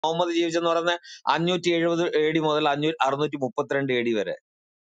മുഹമ്മദ് ജീവിച്ചെന്ന് പറയുന്നത് 570 AD മുതൽ 632 AD വരെ.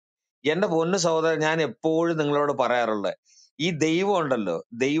 എന്റെ പൊന്നു സഹോദരൻ, ഞാൻ എപ്പോഴും നിങ്ങളോട് പറയാറുള്ളത്, ഈ ദൈവം ഉണ്ടല്ലോ,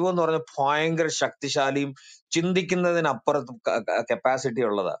 ദൈവം എന്ന് പറഞ്ഞ ഭയങ്കര ശക്തിശാലിയും ചിന്തിക്കുന്നതിനപ്പുറത്ത് കപ്പാസിറ്റി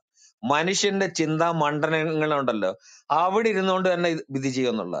ഉള്ളതാ. മനുഷ്യന്റെ ചിന്താ മണ്ഡലങ്ങളുണ്ടല്ലോ, അവിടെ ഇരുന്നുകൊണ്ട് തന്നെ വിധി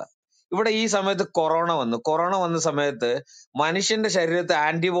ചെയ്യുന്നുള്ള. ഇവിടെ ഈ സമയത്ത് കൊറോണ വന്ന സമയത്ത് മനുഷ്യന്റെ ശരീരത്തെ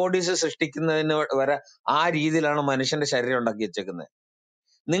ആന്റിബോഡീസ് സൃഷ്ടിക്കുന്നതിന് വരെ ആ രീതിയിലാണ് മനുഷ്യന്റെ ശരീരം ഉണ്ടാക്കി വെച്ചേക്കുന്നത്.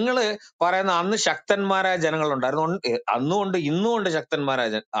 നിങ്ങള് പറയുന്ന അന്ന് ശക്തന്മാരായ ജനങ്ങളുണ്ടായിരുന്നു, അന്നും ഉണ്ട്, ഇന്നും ഉണ്ട്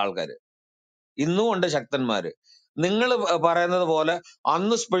ശക്തന്മാരായ ആൾക്കാര്, ഇന്നും ഉണ്ട് ശക്തന്മാര്. നിങ്ങൾ പറയുന്നത് പോലെ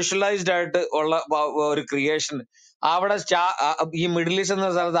അന്ന് സ്പെഷ്യലൈസ്ഡ് ആയിട്ട് ഉള്ള ഒരു ക്രിയേഷൻ അവിടെ ഈ മിഡിൽ ഈസ്റ്റ് എന്ന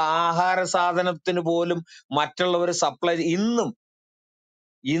സ്ഥലത്ത് ആഹാര സാധനത്തിന് പോലും മറ്റുള്ളവർ സപ്ലൈ,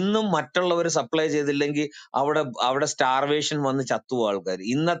 ഇന്നും മറ്റുള്ളവർ സപ്ലൈ ചെയ്തില്ലെങ്കിൽ അവിടെ സ്റ്റാർവേഷൻ വന്ന് ചത്തുപോകും ആൾക്കാർ.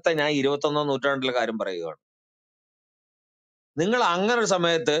 ഇന്നത്തെ ഞാൻ 21ാം നൂറ്റാണ്ടിലെ കാര്യം പറയുകയാണ്. നിങ്ങൾ അങ്ങനെ ഒരു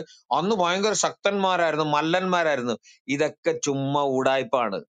സമയത്ത് അന്ന് ഭയങ്കര ശക്തന്മാരായിരുന്നു, മല്ലന്മാരായിരുന്നു. ഇതൊക്കെ ചുമ്മാ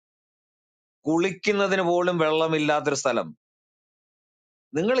ഉടായ്പാണ്. കുളിക്കുന്നതിന് പോലും വെള്ളമില്ലാത്തൊരു സ്ഥലം.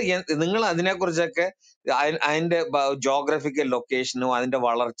 നിങ്ങൾ അതിനെക്കുറിച്ചൊക്കെ അതിന്റെ ജോഗ്രഫിക്കൽ ലൊക്കേഷനും അതിന്റെ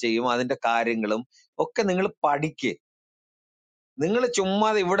വളർച്ചയും അതിന്റെ കാര്യങ്ങളും ഒക്കെ നിങ്ങൾ പഠിക്ക്. നിങ്ങൾ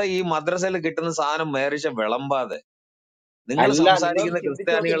ചുമ്മാതെ ഇവിടെ ഈ മദ്രസയിൽ കിട്ടുന്ന സാധനം മേറിച്ച വിളമ്പാതെ നിങ്ങൾ സംസാരിക്കുന്ന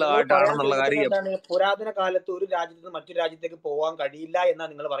ക്രിസ്ത്യാനികളായിട്ടാണെന്നുള്ള കാര്യം. പുരാതന കാലത്ത് ഒരു രാജ്യത്ത് നിന്ന് മറ്റൊരു രാജ്യത്തേക്ക് പോകാൻ കഴിയില്ല എന്നാണ്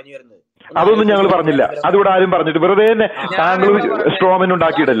നിങ്ങൾ പറഞ്ഞു വരുന്നത്. അതൊന്നും ഞങ്ങൾ പറഞ്ഞില്ല, അതിവിടെ ആരും പറഞ്ഞിട്ട് വെറുതെ സ്ട്രോമൻ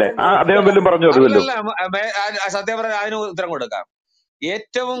ഉണ്ടാക്കിയിട്ടല്ലേ അദ്ദേഹം വല്ലതും പറഞ്ഞു. സത്യം പറഞ്ഞാൽ അതിന് ഉത്തരം കൊടുക്കാം.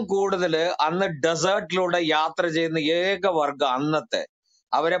 ഏറ്റവും കൂടുതൽ അന്ന് ഡെസേർട്ടിലൂടെ യാത്ര ചെയ്യുന്ന ഏക വർഗം അന്നത്തെ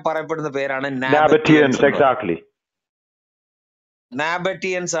അവരെ പറയപ്പെടുന്ന പേരാണ്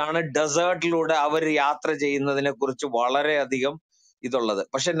നാബറ്റിയൻസ് ആണ്. ഡെസേർട്ടിലൂടെ അവർ യാത്ര ചെയ്യുന്നതിനെ കുറിച്ച് വളരെയധികം ഇതുള്ളത്.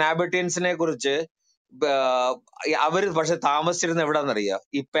 പക്ഷെ നാബറ്റിയൻസിനെ കുറിച്ച് അവര് പക്ഷെ താമസിച്ചിരുന്ന എവിടാന്നറിയാം?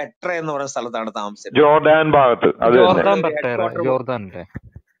 ഈ പെട്ര എന്ന് പറയുന്ന സ്ഥലത്താണ് താമസിച്ചിരുന്നത്. ജോർഡാൻ ഭാഗത്ത്,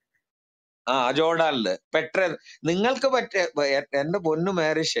 ജോർഡാനില് പെട്ര. നിങ്ങൾക്ക് പറ്റിയ, എന്റെ പൊന്നു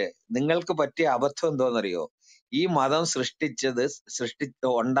മേരിഷ്, നിങ്ങൾക്ക് പറ്റിയ അബദ്ധം എന്തോന്നറിയോ? ഈ മതം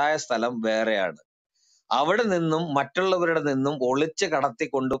ഉണ്ടായ സ്ഥലം വേറെയാണ്. അവിടെ നിന്നും മറ്റുള്ളവരുടെ നിന്നും ഒളിച്ച്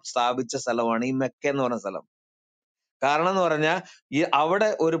കടത്തിക്കൊണ്ട് സ്ഥാപിച്ച സ്ഥലമാണ് ഈ മെക്ക എന്ന് പറഞ്ഞ സ്ഥലം. കാരണം എന്ന് പറഞ്ഞാൽ അവിടെ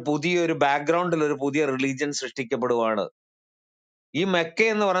ഒരു പുതിയൊരു ബാക്ക്ഗ്രൗണ്ടിൽ ഒരു പുതിയ റിലീജിയൻ സൃഷ്ടിക്കപ്പെടുവാണ്. ഈ മെക്ക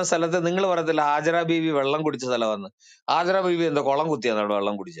എന്ന് പറയുന്ന സ്ഥലത്ത് നിങ്ങൾ പറയത്തില്ല ഹാജറ ബീവി വെള്ളം കുടിച്ച സ്ഥലമാണ്. ഹാജറ ബീവി എന്താ കുളം കുത്തിയാണ് അവിടെ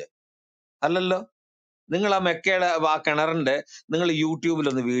വെള്ളം കുടിച്ചത്? അല്ലല്ലോ. നിങ്ങൾ ആ മെക്കയുടെ ആ കിണറിന്റെ നിങ്ങൾ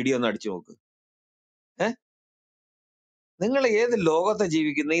യൂട്യൂബിലൊന്ന് വീഡിയോ ഒന്ന് അടിച്ചു നോക്ക്. നിങ്ങൾ ഏത് ലോകത്തെ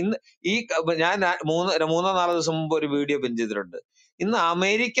ജീവിക്കുന്നത്? ഇന്ന് ഞാൻ 3-4 ദിവസം മുമ്പ് ഒരു വീഡിയോ പിൻ ചെയ്തിട്ടുണ്ട്. ഇന്ന്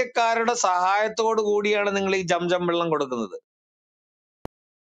അമേരിക്കക്കാരുടെ സഹായത്തോടു കൂടിയാണ് നിങ്ങൾ ഈ ജം വെള്ളം കൊടുക്കുന്നത്.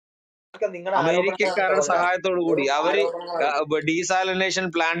 അമേരിക്കക്കാരുടെ സഹായത്തോടു കൂടി അവര് ഡീസാലിനേഷൻ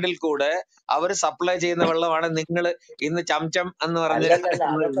പ്ലാന്റിൽ കൂടെ അവര് സപ്ലൈ ചെയ്യുന്ന വെള്ളമാണ് നിങ്ങൾ ഇന്ന് ചം എന്ന് പറഞ്ഞ.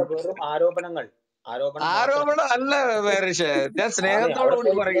 ആരോപണം അല്ല മേരിഷ്, ഞാൻ സ്നേഹത്തോടു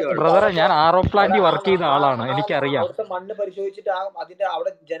കൂടി പറയുകയാണ്. ഞാൻ ആർഒ പ്ലാന്റിൽ വർക്ക് ചെയ്ത ആളാണ്, എനിക്കറിയാം. മണ്ണ് പരിശോധിച്ചിട്ട് അതിന്റെ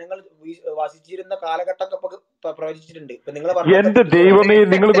അവിടെ ജനങ്ങൾ വസിച്ചിരുന്ന കാലഘട്ടമൊക്കെ പ്രവചിച്ചിട്ടുണ്ട്. എന്റെ ദൈവമേ,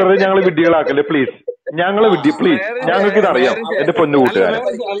 നിങ്ങൾ വെറുതെ ഞങ്ങൾ വിഡ്ഢികളാക്കല്ലേ പ്ലീസ്. ഞങ്ങളെ വിഡ്ഢി പ്ലീസ്, ഞങ്ങൾക്ക് ഇത് അറിയാം എന്റെ പൊന്നു കൂട്ടുകാരെ.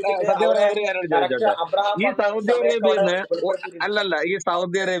 ഈ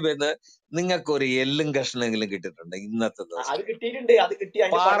സൗദി അറേബ്യന്ന് നിങ്ങൾക്ക് ഒരു എല്ലും കഷ്ണമെങ്കിലും കിട്ടിയിട്ടുണ്ട് ഇന്നത്തെ ദിവസം?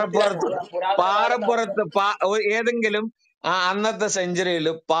 പാറപ്പുറത്ത് ഏതെങ്കിലും അന്നത്തെ സെഞ്ചുറിയിൽ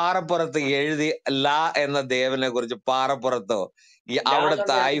പാറപ്പുറത്ത് എഴുതി ലാ എന്ന ദേവനെ കുറിച്ച് പാറപ്പുറത്തോ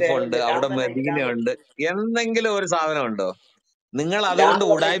അവിടുത്തെ ഐഫുണ്ട്, അവിടെ മെദീനയുണ്ട്, എന്തെങ്കിലും ഒരു സാധനം ഉണ്ടോ? നിങ്ങൾ അതുകൊണ്ട്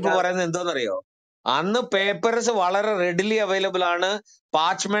ഉടായ്പ പറയുന്നത് എന്തോന്നറിയോ? അന്ന് പേപ്പേഴ്സ് വളരെ റെഡിലി അവൈലബിൾ ആണ്,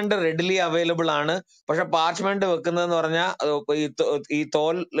 പാച്ച്മെന്റ് റെഡിലി അവൈലബിൾ ആണ്. പക്ഷെ പാച്ച്മെന്റ് വെക്കുന്നതെന്ന് പറഞ്ഞാൽ ഈ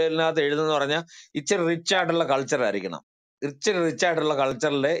തോലിനകത്ത് എഴുതുന്ന പറഞ്ഞാൽ ഇച്ചിരി റിച്ച് ആയിട്ടുള്ള കൾച്ചർ ആയിരിക്കണം. റിച്ച് ആയിട്ടുള്ള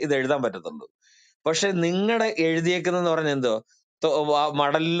കൾച്ചറിലെ ഇത് എഴുതാൻ പറ്റത്തുള്ളൂ. പക്ഷെ നിങ്ങളുടെ എഴുതിയേക്കുന്നതെന്ന് പറഞ്ഞാൽ എന്തോ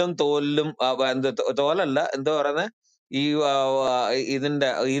മടലിലും തോലിലും, തോലല്ല എന്തോ പറയുന്നത്, ഈ ഇതിന്റെ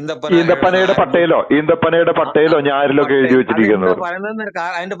ഈന്തപ്പനയുടെ പട്ടയിലോ ഞാരിലൊക്കെ എഴുതി വെച്ചിരിക്കുന്നത്.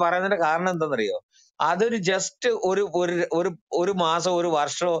 അതിന്റെ പറയുന്നതിന്റെ കാരണം എന്താണെന്നറിയോ? അതൊരു ജസ്റ്റ് ഒരു മാസം, ഒരു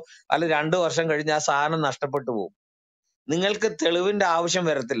വർഷമോ അല്ല 2 വർഷം കഴിഞ്ഞ് ആ സാധനം നഷ്ടപ്പെട്ടു പോകും. നിങ്ങൾക്ക് തെളിവിന്റെ ആവശ്യം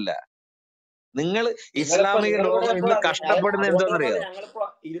വരത്തില്ല. നിങ്ങൾ ഇസ്ലാമിക ലോകം ഇന്ന് കഷ്ടപ്പെടുന്ന എന്തോന്നറിയോ?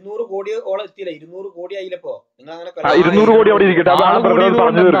 200 കോടിയോളം എത്തിയില്ല. 200 കോടി ആയില്ലപ്പോ. 200 കോടി അവിടെ ഇരിക്കട്ടെ,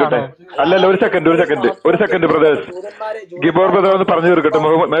 പറഞ്ഞു തീർക്കട്ടെ. അല്ലല്ല, ഒരു സെക്കൻഡ് ബ്രദേഴ്സ്, ഗിബോർ ബ്രദർ ഒന്ന് പറഞ്ഞു തീർക്കട്ടെ.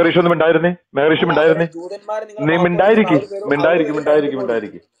 മേറിഷ് ഒന്നും ഉണ്ടായിരുന്നേ, നീ മിണ്ടായിരിക്കും.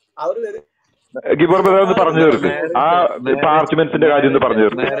 ഗിബോർ ബ്രദർ ഒന്ന് പറഞ്ഞു തീർക്ക്, ആ പാർച്ച്മെന്റ്സിന്റെ കാര്യം ഒന്ന് പറഞ്ഞു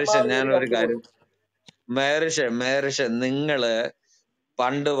തീർക്ക്. ഞാനൊരു കാര്യം, മേറിഷ് നിങ്ങള്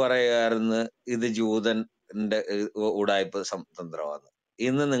പണ്ട് പറയുമായിരുന്നു ഇത് ജൂതന്റെ ഉടായ്പ തന്ത്രമാണ്.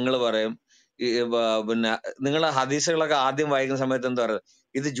 ഇന്ന് നിങ്ങൾ പറയും പിന്നെ നിങ്ങൾ ഹദീസുകളൊക്കെ ആദ്യം വായിക്കുന്ന സമയത്ത് എന്താ പറയുക,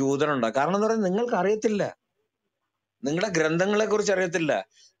 ഇത് ജൂതനുണ്ടോ? കാരണം എന്ന് പറയുന്നത് നിങ്ങൾക്ക് അറിയത്തില്ല, നിങ്ങളുടെ ഗ്രന്ഥങ്ങളെ കുറിച്ച് അറിയത്തില്ല,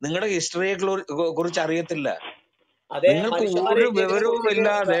 നിങ്ങളുടെ ഹിസ്റ്ററിയെ കുറിച്ച് അറിയത്തില്ല, അതെ, നിങ്ങൾക്ക് മനുഷ്യന്മാരെ ഒരു എഴുതിയതിനെ വിവരവും കുറിച്ചിട്ട്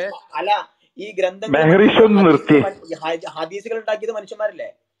ഇല്ലാതെ. അല്ല, ഈ ഗ്രന്ഥങ്ങൾ മെഹറിഷ് ഒന്ന് നിർത്തി. ഹദീസുകൾ ഉണ്ടാക്കിയത് മനുഷ്യന്മാരല്ലേ?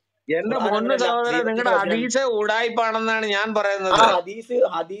 എന്റെ ഖുർആൻ പൊന്ന് അങ്ങനെയല്ല, സഹോദരൻ, ദൈവത്തിന്റെ നിങ്ങളുടെ വചനം. ഹദീസ് ഉടായ്പാണെന്നാണ് ഞാൻ ആ പറയുന്നത്.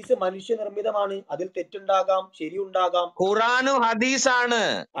 ഹദീസ് മനുഷ്യ നിർമ്മിതമാണ്. അതിൽ തെറ്റുണ്ടാകാം, ശരിയുണ്ടാകാം. ഖുറാനും ഹദീസാണ്.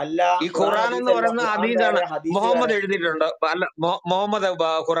 അല്ല, ഈ ഖുർആൻ ഖുറാൻ എന്ന് ഹദീസല്ല. പറയുന്ന ഖുർആൻ ഹദീസാണ്. വേറെ, ഹദീസ് മുഹമ്മദ് വേറെ. എഴുതിയിട്ടുണ്ടോ? അല്ല, മുഹമ്മദ്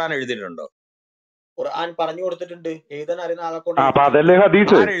ഖുറാൻ എഴുതിയിട്ടുണ്ടോ? ഖുർആൻ പറഞ്ഞു കൊടുത്തിട്ടുണ്ട്. എഴുതാൻ അറിയുന്ന ആളെ കൊണ്ട് അപ്പൊ എഴുതിക്കും. അതല്ലേ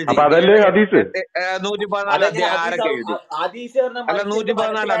ഹദീസ്, ആരെഴുതി? അപ്പൊ അതല്ലേ ഹദീസ്. 114 അതെങ്ങനെ അധ്യായം ഹദീസ് ആരൊക്കെ ആവും? എഴുതി? ഹദീസ് പറഞ്ഞാൽ അല്ല, മനുഷ്യർക്ക്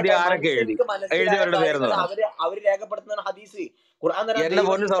 114 അധ്യായം ആരൊക്കെ എഴുതി? മനുഷ്യർക്ക് മനസ്സിലായ എഴുതിയവരുടെ പേരെന്ന് കാര്യങ്ങൾ പറഞ്ഞു. അവര് രേഖപ്പെടുത്തുന്ന ഹദീസ്. ഖുർആൻ പറഞ്ഞാൽ എന്റെ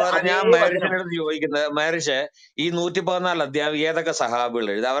പൊന്ന് ദൈവത്തിന്റെ സഹോദരൻ, അതേ ഞാൻ വചനം. മേരിഷിന്റെ അടുത്ത് ചോദിക്കുന്നത്, മേരിഷ് ഈ 114 അധ്യായം ഏതൊക്കെ സഹാബികൾ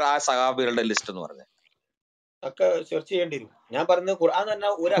എഴുതി? അവർ ആ സഹാബികളുടെ ലിസ്റ്റ് എന്ന് പറഞ്ഞു. ഒക്കെ സെർച്ച് ചെയ്യേണ്ടി വരും. ഞാൻ പറഞ്ഞത് ഖുർആൻ തന്നെ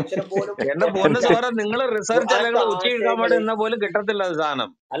ഒരു അക്ഷരം പോലും എന്റെ പൊന്ന് സഹോദരൻ, നിങ്ങൾ റിസർച്ച് ഖുർആന്റെ അല്ലെങ്കിൽ ഉച്ചയിക്കാൻ വേണ്ടി ആശയങ്ങള് ഇന്ന പോലും കിട്ടത്തില്ല അത് സാധനം.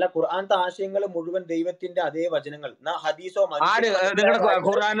 അല്ല, ഖുർആന്റെ ആശയങ്ങൾ മുഴുവൻ ദൈവത്തിന്റെ അതേ വചനങ്ങൾ. ഹദീസോ ആര് മനുഷ്യന് നിങ്ങളുടെ മനസ്സിലായ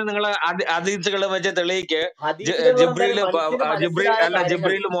ഖുറാന് നിങ്ങൾ ഹദീസുകൾ വെച്ച് തെളിയിക്ക്. ഹദീസുകൾ ജിബ്രീല് മനുഷ്യന് മനസ്സിലായ കാര്യങ്ങൾ.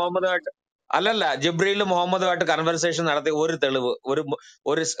 ജിബ്രീല് മുഹമ്മദുമായിട്ട് ജിബ്രീല് മുഹമ്മദുമായിട്ട് കൺവെർസേഷൻ നടത്തി ഒരു തെളിവ്,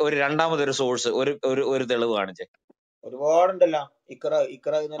 ഒരു രണ്ടാമതൊരു സോഴ്സ്, ഒരു തെളിവ് കാണിച്ചേ. ഒരുപാടുണ്ടല്ലോ. ഇക്ര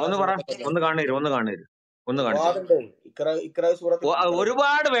ഒന്ന് പറ, ഒന്ന് കാണുക, ഒന്ന് കാണിച്ചു. ഒരുപാടുണ്ട്. ഇക്ര സൂറത്ത്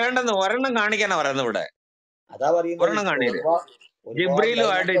ഒരുപാട് വേണ്ടെന്ന്, ഒരെണ്ണം കാണിക്കാനാ പറയുന്നത് ഇവിടെ. അതാ പറയുന്നത്. ഒരെണ്ണം കാണിയത്.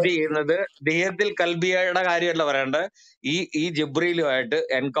 ജിബ്രീലുമായിട്ട് ഇത് ചെയ്യുന്നത് ദേഹത്തിൽ കൽബിയയുടെ കാര്യമല്ല പറയേണ്ടത്. ഈ ജിബ്രീലുമായിട്ട്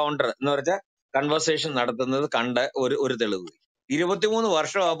എൻകൗണ്ടർ എന്ന് വെച്ചാൽ കൺവെർസേഷൻ നടത്തുന്നത് കണ്ട ഒരു തെളിവ്. 23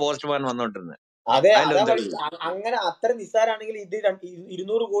 വർഷം ആ പോസ്റ്റ്മാൻ വന്നോണ്ടിരുന്നത്. അതെ, അതിന്റെ തെളിവ് അങ്ങനെ അത്ര നിസ്സാരാണെങ്കിൽ ഇത്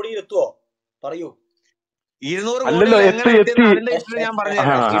 200 കോടിയിൽ എത്തുവോ? പറയൂ. 200 അല്ലല്ലോ, കോടിയിൽ എത്തി എങ്ങനെ എത്തി. എത്തിയെന്ന് അതിന്റെ ഹിസ്റ്ററി ഞാൻ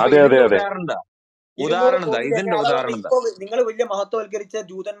പറഞ്ഞുതരാം. അതെ അതെ അതെ. ഇതിന്റെ ഉദാഹരണം എന്താ? നിങ്ങൾ വലിയ മഹത്വവൽക്കരിച്ച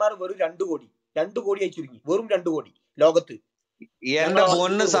ജൂതന്മാർ വെറും 2 കോടി 2 കോടിയായി ചുരുങ്ങി. വെറും 2 കോടി ലോകത്ത്. എന്റെ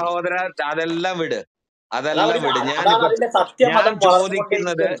പൊന്ന് സഹോദര, അതെല്ലാം വിട്.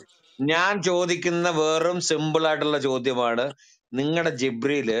 ഞാൻ ചോദിക്കുന്ന വെറും സിമ്പിൾ ആയിട്ടുള്ള ചോദ്യമാണ്. നിങ്ങളുടെ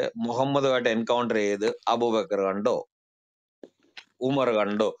ജിബ്രീല് മുഹമ്മദുമായിട്ട് എൻകൗണ്ടർ ചെയ്ത് അബൂബക്കർ കണ്ടോ? ഉമർ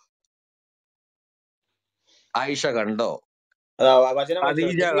കണ്ടോ? ആയിഷ കണ്ടോ?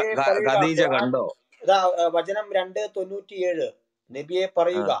 ഖദീജ കണ്ടോ? വചനം 2:97 നബിയെ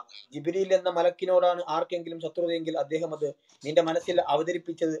പറയുക, ജിബ്രീൽ എന്ന മലക്കിനോടാണ് ആർക്കെങ്കിലും ശത്രുതയെങ്കിൽ അദ്ദേഹം അത് നിന്റെ മനസ്സിൽ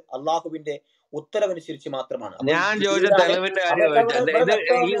അവതരിപ്പിച്ചത് അള്ളാഹുവിന്റെ ഉത്തരവനുസരിച്ച് മാത്രമാണ്. ഞാൻ ചോദിച്ച തെളിവിന്റെ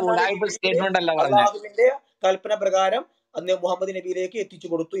അള്ളാഹുവിന്റെ കൽപ്പന പ്രകാരം അന്ന് മുഹമ്മദ് നബിയിലേക്ക് എത്തിച്ചു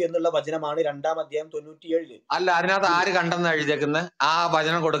കൊടുത്തു എന്നുള്ള വചനമാണ് 2-ാം അധ്യായം 97. അല്ല, അതിനകത്ത് ആര് കണ്ടെന്ന് എഴുതിയേക്കുന്നത്? ആ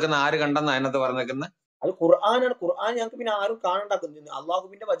വചനം കൊടുക്കുന്ന ആര് കണ്ടെന്ന് അതിനകത്ത് പറഞ്ഞേക്കുന്നത്? അത് ഖുർആനാണ്. ഖുർആൻ ഞങ്ങൾക്ക് പിന്നെ ആരും കാണണ്ടാക്കുന്നത്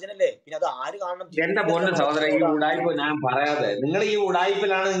അള്ളാഹുവിന്റെ വചനല്ലേ. പിന്നെ അത് ആര് കാണണം? എന്റെ പൊന്ന് സഹോദര, ഈ ഉടായ്പ ഞാൻ പറയാതെ, നിങ്ങൾ ഈ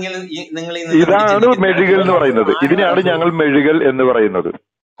ഉടായ്പിലാണ് നിങ്ങൾ ഇതാണ് മെഴുകൽ എന്ന് പറയുന്നത്. ഇതിനെയാണ് ഞങ്ങൾ മെഴുകൽ എന്ന് പറയുന്നത്.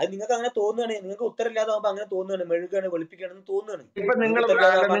 അത് നിങ്ങൾക്ക് അങ്ങനെ തോന്നുകയാണ്. നിങ്ങൾക്ക് ഉത്തരമില്ലാതാകുമ്പോ അങ്ങനെ തോന്നുകയാണ്. മെഴുകാണ്, വെളുപ്പിക്കുകയാണെന്ന് തോന്നുകയാണ്. ഇപ്പൊ നിങ്ങളിപ്പോ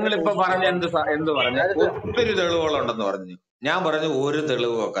പറഞ്ഞ എന്ത് പറഞ്ഞു? ഒത്തിരി തെളിവുകളുണ്ടെന്ന് പറഞ്ഞു. ഞാൻ പറഞ്ഞു ഒരു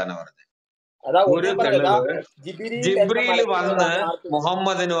തെളിവ് വെക്കാനാ പറഞ്ഞു. ഒരു തെളിവ് ജിബ്രീൽ വന്ന്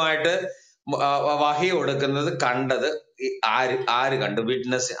മുഹമ്മദിനുമായിട്ട് വഹി കൊടുക്കുന്നത് കണ്ടത് ആര് കണ്ടു?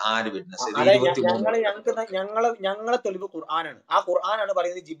 വിറ്റ്നസ് ആര്? വിറ്റ്നസ് ഞങ്ങളെ തെളിവ് ഖുർആനാണ്. ആ ഖുർആനാണ്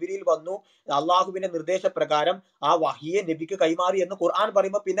പറയുന്നത് ജിബ്രീൽ വന്നു അള്ളാഹുവിന്റെ നിർദ്ദേശപ്രകാരം ആ വഹിയെ നബിക്ക് കൈമാറി എന്ന് ഖുർആൻ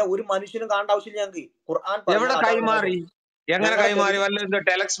പറയുമ്പോ പിന്നെ ഒരു മനുഷ്യനും കാണേണ്ട ആവശ്യമില്ല. ഞങ്ങൾക്ക് ഖുർആൻ എവിടെ കൈമാറി? എങ്ങനെ കൈമാറി? വല്ല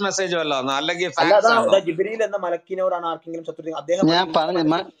ടെലക്സ് മെസ്സേജ് വല്ലോ? അല്ലെങ്കിൽ ജിബ്രീൽ എന്ന മലക്കിനോടാണ് ആർക്കെങ്കിലും ശത്രു അദ്ദേഹം. ഞാൻ പറഞ്ഞു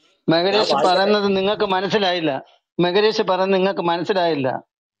മെഹരേഷ് പറയുന്നത് നിങ്ങൾക്ക് മനസ്സിലായില്ല. മെഹരേഷ് പറയുന്നത് നിങ്ങൾക്ക് മനസ്സിലായില്ല.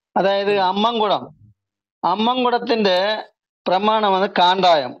 അതായത് അമ്മംകുടത്തിന്റെ പ്രമാണമാണ്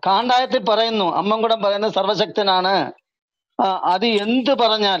കാണ്ടായം. കാണ്ടായത്തിൽ പറയുന്നു അമ്മംകുടം പറയുന്നത് സർവശക്തനാണ്. അത് എന്ത്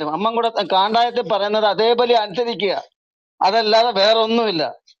പറഞ്ഞാലും കാണ്ടായത്തിൽ പറയുന്നത് അതേപോലെ അനുസരിക്കുക, അതല്ലാതെ വേറെ ഒന്നുമില്ല.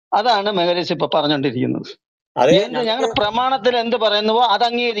 അതാണ് മെഹരേഷ് ഇപ്പൊ പറഞ്ഞോണ്ടിരിക്കുന്നത്. ഞങ്ങളുടെ പ്രമാണത്തിൽ എന്ത് പറയുന്നുവോ അത്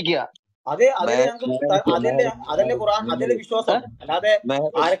അംഗീകരിക്കുക. അതല്ലേ ഖുർആൻ, അതല്ലേ വിശ്വാസം. അല്ലാതെ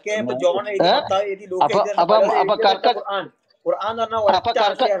ആരൊക്കെ ജോൺ എഴുതി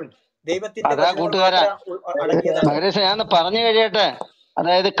അതാ കൂട്ടുകാരാ മഹരേഷ് ഞാൻ പറഞ്ഞു കഴിയട്ടെ.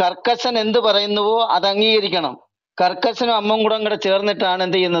 അതായത് കർക്കശൻ എന്ത് പറയുന്നുവോ അത് അംഗീകരിക്കണം. കർക്കശനും അമ്മൻകുടം കൂടെ ചേർന്നിട്ടാണ്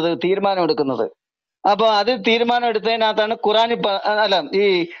എന്ത് ചെയ്യുന്നത്? തീരുമാനം എടുക്കുന്നത്. അപ്പൊ അത് തീരുമാനം എടുത്തതിനകത്താണ് ഖുറാനിൽ അല്ല ഈ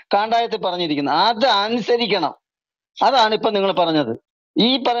കാണ്ടായത്തിൽ പറഞ്ഞിരിക്കുന്നത്. അത് അനുസരിക്കണം. അതാണ് ഇപ്പൊ നിങ്ങൾ പറഞ്ഞത്. ഈ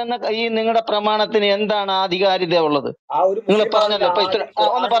പറയുന്ന ഈ നിങ്ങളുടെ പ്രമാണത്തിന് എന്താണ് ആധികാരികത ഉള്ളത്? നിങ്ങൾ പറഞ്ഞല്ലോ ഇപ്പൊ ഇത്ര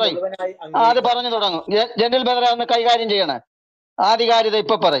ഒന്ന് പറയും. അത് പറഞ്ഞു തുടങ്ങും. ജനറൽ ബദറെ ഒന്ന് കൈകാര്യം ചെയ്യണേ. ആധികാരികത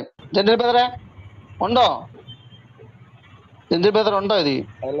ഇപ്പൊ പറയും. ജനറൽ ബദറെ ഉണ്ടോ? ജെന്റിൽ ബ്രദർ ഉണ്ടോ ഇത്?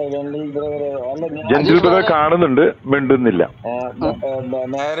 അല്ല ജെന്റിൽ ബ്രദർ അല്ല ജെന്റിൽ അജീഷ് ബ്രദർ ബ്രദറെ കാണുന്നുണ്ട്, മിണ്ടുന്നില്ല.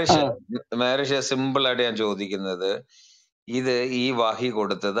 മാരിഷ് സിമ്പിൾ ആയിട്ട് ഞാൻ ചോദിക്കുന്നത്, ഇത് ഈ വഹി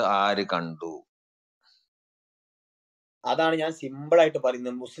കൊടുത്തത് ആര് കണ്ടു? അതാണ് ഞാൻ സിമ്പിൾ ആയിട്ട്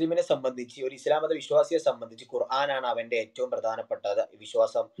പറയുന്നത്. മുസ്ലിമിനെ സംബന്ധിച്ച്, ഒരു ഇസ്ലാം മത വിശ്വാസിയെ സംബന്ധിച്ച് ഖുർആനാണ് അവന്റെ ഏറ്റവും പ്രധാനപ്പെട്ട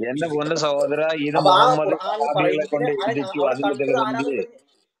വിശ്വാസം. എന്റെ പൊന്ന സഹോദര, ഇത് അപ്പൊ ആ മുഹമ്മദ് ഖുർആനിൽ സഹാബികളെ കൊണ്ട് എഴുതിച്ചു, അവിടെ അതിന്റെ കണ്ടത് തെളിവുണ്ട്. ആരാന്നുള്ളത്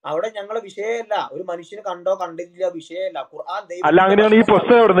അവിടെ ഞങ്ങളെ വിഷയമല്ല. ഒരു മനുഷ്യന് കണ്ടോ കണ്ടില്ല വിഷയമല്ല. ഖുർആൻ അല്ല, ദൈവത്തിന്റെ അങ്ങനെയാണ് ഈ വചനമാണ്.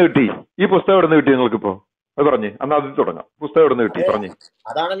 പുസ്തകം എവിടെ നിന്ന് കിട്ടി? ഈ പുസ്തകം എവിടെ നിന്ന് കിട്ടി നിങ്ങൾക്കിപ്പോ? അത് പറഞ്ഞേ, അന്ന് അതിൽ തുടങ്ങാം. പുസ്തകം എവിടെ നിന്ന് കിട്ടി പറഞ്ഞേ.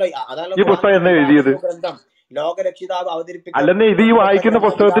 അതാണല്ലോ ഈ പുസ്തകം എന്നാ എഴുതിയത്? ഗ്രന്ഥം ലോകരക്ഷിതാവ് അവതരിപ്പിച്ച. അല്ലെന്നേ, ഇത് ഈ വായിക്കുന്ന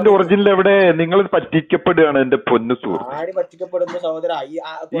പുസ്തകത്തിന്റെ ഒറിജിനൽ എവിടെ? നിങ്ങൾ പറ്റിക്കപ്പെടുകയാണ് എന്റെ പൊന്നു സുഹൃത്ത്. ആര് പറ്റിക്കപ്പെടുന്നു സഹോദര?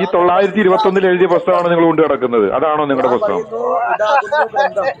 ഈ 921 എഴുതിയ പുസ്തകമാണ് നിങ്ങൾ കൊണ്ടു കിടക്കുന്നത്. അതാണോ നിങ്ങളുടെ പുസ്തകം? ഇതാകുന്നു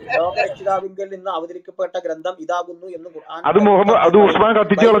ഗ്രന്ഥം, ലോകരക്ഷിതാവിങ്കിൽ നിന്ന് അവതരിക്കപ്പെട്ട ഗ്രന്ഥം ഇതാകുന്നു എന്ന് ഖുർആൻ. അത് ഉസ്മാൻ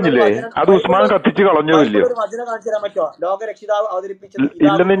കത്തിച്ചു കളഞ്ഞില്ലേ? അത് ഉസ്മാൻ കത്തിച്ചു കളഞ്ഞോ ഇല്ലയോ? ഒരു വചനം കാണിച്ചു തരാൻ പറ്റുമോ? ലോകരക്ഷിതാവ് അവതരിപ്പിച്ചത്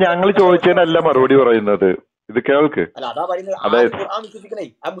ഇല്ലെന്ന് ഞങ്ങൾ ചോദിച്ചതിനല്ല മറുപടി പറയുന്നത്. ഇത് കേൾക്ക്. അല്ല, അതാ പറയുന്നത്. അതായത് ഖുർആൻ വിശ്വസിക്കണേ,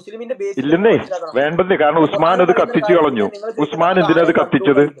 ആ മുസ്ലിമിന്റെ ബേസിൽ ഇല്ലെന്നേ, വേണ്ടതേ. കാരണം ഉസ്മാൻ അത് കത്തിച്ചു കളഞ്ഞു. ഉസ്മാൻ എന്തിനാ അത്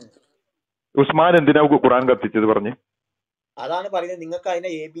കത്തിച്ചത്? ഉസ്മാൻ എന്തിനാ ഖുർആൻ കത്തിച്ചത് പറഞ്ഞ്? അതാണ് പറയുന്നത്. നിങ്ങൾക്ക് അതിനെ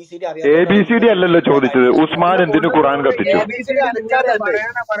ABCD ABCD അല്ലല്ലോ ചോദിച്ചത്. ഉസ്മാൻ എന്തിനു ഖുർആൻ കത്തിച്ചു?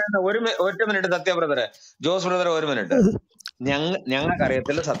 ഒറ്റ മിനിറ്റ് സത്യ ബ്രദറെ, ജോസ് ബ്രദർ, ഒരു മിനിറ്റ്.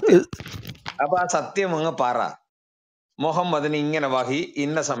 ഞങ്ങൾക്കറിയത്തില്ല സത്യം. അപ്പൊ ആ സത്യം അങ്ങ് പറ. മുഹമ്മദിന് ഇങ്ങനെ വഹി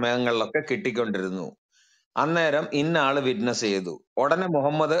ഇന്ന സമയങ്ങളിലൊക്കെ കിട്ടിക്കൊണ്ടിരുന്നു, അന്നേരം ഇന്ന ആള് വിറ്റ്നസ് ചെയ്തു. ഉടനെ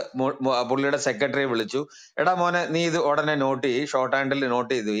മുഹമ്മദ് പുള്ളിയുടെ സെക്രട്ടറിയെ വിളിച്ചു, എടാ മോനെ, നീ ഇത് ഉടനെ നോട്ട് ചെയ്യ്, ഷോർട്ട് ഹാൻഡിൽ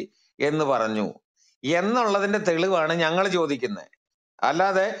നോട്ട് ചെയ്തു എന്ന് പറഞ്ഞു എന്നുള്ളതിന്റെ തെളിവാണ് ഞങ്ങൾ ചോദിക്കുന്നത്.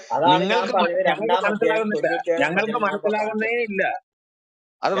 അല്ലാതെ നിങ്ങൾക്ക് മനസ്സിലാകുന്നേ ഇല്ല.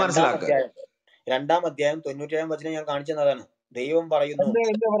 അത് മനസ്സിലാക്കുക. 2-ാം അധ്യായം 97-ാം വചനം ഞാൻ കാണിച്ചു തന്നതാണ്. ദൈവം പറയുന്നു,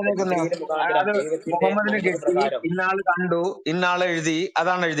 മുഹമ്മദിനെ കിട്ടി, ഇന്നാള് കണ്ടു, ഇന്നാള് എഴുതി,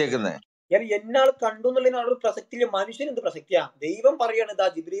 അതാണ് എഴുതിയേക്കുന്നത്. എന്നാൾ കണ്ടു എന്നുള്ളതിന് ഒരു പ്രസക്തിയില്ല. മനുഷ്യന് എന്ത് പ്രസക്തിയാ? ദൈവം പറയാണ്, ഇതാ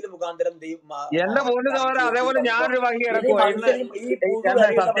ജിബ്രീൽ മുഖാന്തരം എന്റെ പോലും അതേപോലെ ഞാനൊരു വഹി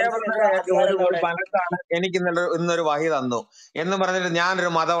മനസ്സാണ് എനിക്ക് ഇന്നൊരു വഹി തന്നു എന്ന് പറഞ്ഞിട്ട്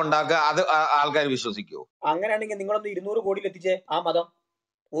ഞാനൊരു മതം ഉണ്ടാക്കുക, അത് ആൾക്കാർ വിശ്വസിക്കുവോ? അങ്ങനെയാണെങ്കിൽ നിങ്ങളൊന്ന് 200 കോടിയിൽ എത്തിച്ചേ ആ മതം.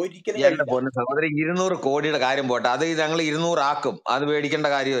 ഒരിക്കലും എന്റെ പൊന്നു സഹോദരൻ, 200 കോടിയുടെ കാര്യം പോട്ടെ, അത് ഞങ്ങൾ 200 ആക്കും. അത് പേടിക്കേണ്ട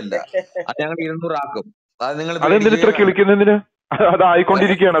കാര്യമല്ല. അത് ഞങ്ങൾ 200 ആക്കും. അത് നിങ്ങൾ കളിക്കുന്നതിന് അത്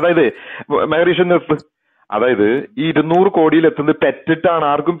ആയിക്കൊണ്ടിരിക്കുകയാണ്. അതായത് മഹരീഷൻ നിർത്ത്. അതായത് ഈ 200 കോടിയിൽ എത്തുന്നത് പെറ്റിട്ടാണ്.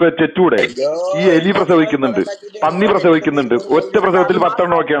 ആർക്കും പെറ്റൂടെ? ഈ എലി പ്രസവിക്കുന്നുണ്ട്, പന്നി പ്രസവിക്കുന്നുണ്ട്. ഒറ്റ പ്രസവത്തിൽ 10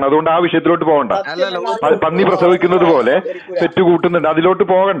 എണ്ണം ഒക്കെയാണ്. അതുകൊണ്ട് ആ വിഷയത്തിലോട്ട് പോകണ്ട. പന്നി പ്രസവിക്കുന്നത് പോലെ പെറ്റ് കൂട്ടുന്നുണ്ട്, അതിലോട്ട്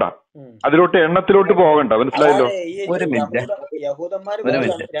പോകണ്ട. അതിലോട്ട് എണ്ണത്തിലോട്ട് പോകണ്ട. മനസ്സിലായല്ലോ? ഒരു മിനിറ്റ്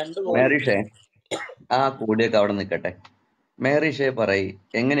മേരീഷേ, ആ കൂടിയൊക്കെ അവിടെ നിൽക്കട്ടെ. മേരീഷേ പറയ്,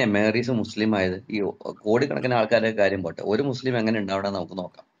 എങ്ങനെയാ മേരീസ് മുസ്ലിം ആയത്? ഈ കോടിക്കണക്കിന് ആൾക്കാരുടെ കാര്യം പോട്ടെ, ഒരു മുസ്ലിം എങ്ങനെ ഉണ്ടാവണം നമുക്ക്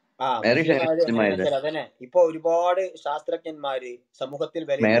നോക്കാം. മേരീഷ് എങ്ങനെ മുസ്ലിം ആയത്? ഇപ്പൊ ഒരുപാട് ശാസ്ത്രജ്ഞന്മാര് സമൂഹത്തിൽ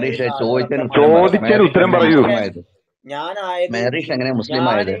മേരീഷ് ചോദിച്ചതിന് ഉത്തരം പറയൂ. മേരീഷ് എങ്ങനെ മുസ്ലിം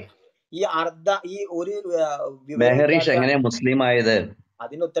ആയത്? മെഹരീഷ് എങ്ങനെ മുസ്ലിം ആയത്?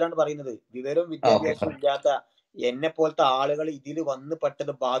 അതിന് ഉത്തരമാണ് പറയുന്നത്. വിവരവും വിദ്യാഭ്യാസവും ഇല്ലാത്ത എന്നെ പോലത്തെ ആളുകൾ ഇതിൽ വന്ന്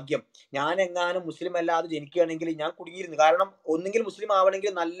പെട്ടത് ഭാഗ്യം. ഞാൻ എങ്ങാനും മുസ്ലിം അല്ലാതെ ജനിക്കുകയാണെങ്കിൽ ഞാൻ കുടുങ്ങിയിരുന്നു. കാരണം ഒന്നെങ്കിൽ മുസ്ലിം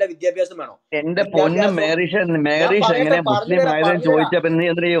ആവണമെങ്കിൽ നല്ല വിദ്യാഭ്യാസം വേണം. എന്റെ പൊന്ന് മേരീഷ് എങ്ങനെ മുസ്ലിം ആയതെന്ന് ചോദിച്ചപ്പോ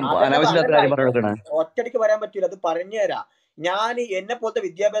അനാവശ്യമില്ലാത്ത കാര്യം പറഞ്ഞു. ഒറ്റടിക്ക് പറയാൻ പറ്റൂല, അത് പറഞ്ഞുതരാം. ഞാൻ എന്നെ പോലത്തെ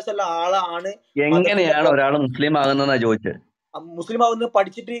വിദ്യാഭ്യാസമുള്ള ആളാണ്. എങ്ങനെയാണ് ഒരാൾ മുസ്ലിം ആകുന്നതെന്നാ ചോദിച്ചത്? മുസ്ലിം ആവുന്നത്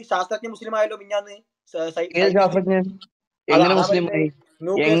പഠിച്ചിട്ട് ശാസ്ത്രജ്ഞ മുസ്ലിം ആയാലോ? മിഞ്ഞാന്ന് ശാസ്ത്രജ്ഞൻ എങ്ങനെ മുസ്ലിമായി?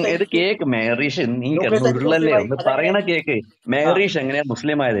 ഇത് കേക്ക് മേരീഷ്, നീ ഉരുളല്ലേ, ഒന്ന് പറയണ കേക്ക്. മേരീഷ് എങ്ങനെയാ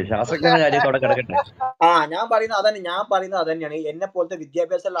മുസ്ലിം ആയത്? ശാസ്ത്രജ്ഞന്റെ കാര്യം അവിടെ കിടക്കട്ടെ. ഞാൻ പറയുന്നത് അതന്നെയാണ്. എന്നെ പോലത്തെ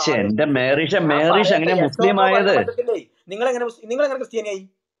വിദ്യാഭ്യാസം എന്റെ മേരീഷ് എങ്ങനെയാ മുസ്ലിം ആയത്? നിങ്ങളെങ്ങനെ ക്രിസ്ത്യാനിയായി?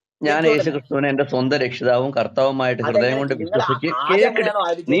 ഞാൻ യേശു ക്രിസ്തുവിനെ എന്റെ സ്വന്തം രക്ഷിതാവും കർത്താവുമായിട്ട് ഹൃദയം കൊണ്ട് വിശ്വസിച്ച് കേക്ക്.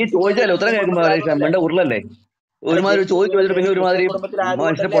 നീ ചോദിച്ചാലോ ഉത്തരം കേൾക്കുമ്പോ മേരീഷ് അമ്മന്റെ ഉരുളല്ലേ? ഒരുമാതിരി ചോദിച്ചു പിന്നെ ഒരുമാതിരി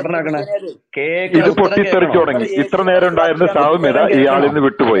മനുഷ്യനെ പൊട്ടനാക്കണ കേക്ക്. ഇത് പൊട്ടിത്തെറിച്ചു തുടങ്ങി. ഇത്ര നേരം ഉണ്ടായിരുന്ന സാമ്യത ഇയാളിൽ നിന്ന്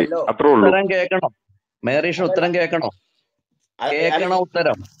വിട്ടുപോയി. അത്രേ ഉള്ളൂ. ഉത്തരം കേൾക്കണം മേരീഷ്, ഉത്തരം കേൾക്കണം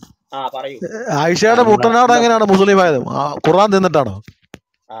ഉത്തരം. ആയിഷയുടെ മുട്ടനാട് എങ്ങനെയാണ് മുസ്ലിം ആയത്? ഖുർആൻ തിന്നിട്ടാണോ?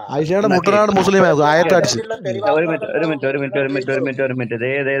 ആയിഷയുടെ മുട്ടനാട് മുസ്ലിം ആയത് ആയത്തടിച്ച്. ഒരു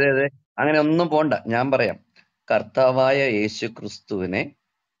മിനിറ്റ്. അങ്ങനെ ഒന്നും പോണ്ട, ഞാൻ പറയാം. കർത്താവായ യേശു ക്രിസ്തുവിനെ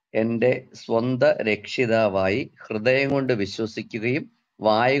എന്റെ സ്വന്തം രക്ഷിതാവായി ഹൃദയം കൊണ്ട് വിശ്വസിക്കുകയും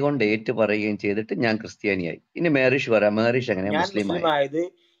വായ കൊണ്ട് ഏറ്റു പറയുകയും ചെയ്തിട്ട് ഞാൻ ക്രിസ്ത്യാനിയായി. ഇനി മേരീഷ് പറയാം, മേരീഷ് എങ്ങനെയാ മുസ്ലിം ആയത്?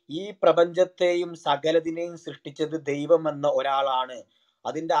 ഈ പ്രപഞ്ചത്തെയും സകലതിനെയും സൃഷ്ടിച്ചത് ദൈവം എന്ന ഒരാളാണ്.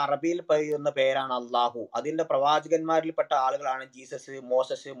 അതിന്റെ അറബിയിൽ പറയുന്ന പേരാണ് അള്ളാഹു. അതിന്റെ പ്രവാചകന്മാരിൽപ്പെട്ട ആളുകളാണ് ജീസസ്,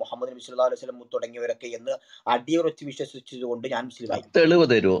 മോസസ്, മുഹമ്മദ് നബി സല്ലല്ലാഹു അലൈഹി വസല്ലം തുടങ്ങിയവരൊക്കെ എന്ന് അടിയുറച്ച് വിശ്വസിച്ചതുകൊണ്ട് ഞാൻ മുസ്ലിമായി. തെളിവ്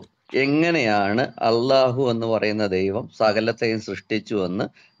തരുമോ? എങ്ങനെയാണ് അള്ളാഹു എന്ന് പറയുന്ന ദൈവം സകലത്തെയും സൃഷ്ടിച്ചു എന്ന്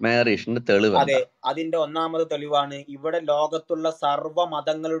മേരീഷിന്റെ തെളിവ് അതെ, എന്താ? അതിന്റെ ഒന്നാമത് തെളിവാണ് ഇവിടെ ലോകത്തുള്ള സർവ്വ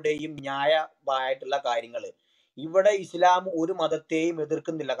മതങ്ങളുടെയും ന്യായമായിട്ടുള്ള കാര്യങ്ങൾ. ഇവിടെ ഇസ്ലാം ഒരു മതത്തെയും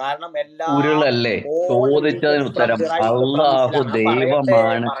എതിർക്കുന്നില്ല. കാരണം എല്ലാ ഉരുളല്ലേ ചോദിച്ചതിന് ഉത്തരം. അള്ളാഹു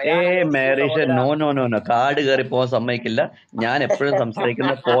ദൈവമാണ്. മേരീഷ് നോ നോ നോ നോ കാട് കയറി പോകാൻ സമ്മതിക്കില്ല. ഞാൻ എപ്പോഴും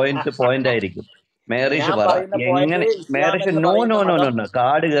സംസാരിക്കുന്ന പോയിന്റ് ആയിരിക്കും. മേരീഷ് പറ എങ്ങനെ. മേരീഷ് no no no no no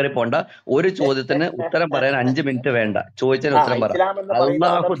കാട് കയറി പോണ്ട. ഒരു ചോദ്യത്തിന് ഉത്തരം പറയാൻ 5 മിനിറ്റ് വേണ്ട. ചോദിച്ചതിന് ഉത്തരം പറ.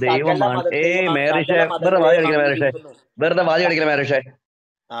 അള്ളാഹു ദൈവമാണ്. മേരീഷ് വെറുതെ വാതി കളിക്കല മേരീഷെ. വെറുതെ വാതി കളിക്കല മേരീഷെ.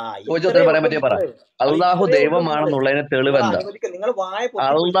 ചോദിച്ച ഉത്തരം പറയാൻ പറ്റിയ പറ. അള്ളാഹു ദൈവമാണെന്നുള്ളതിന് തെളിവെന്താ?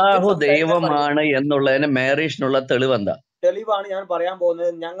 അള്ളാഹു ദൈവമാണ് എന്നുള്ളതിന് മേരീഷിനുള്ള തെളിവെന്താ? തെളിവാണ് ഞാൻ പറയാൻ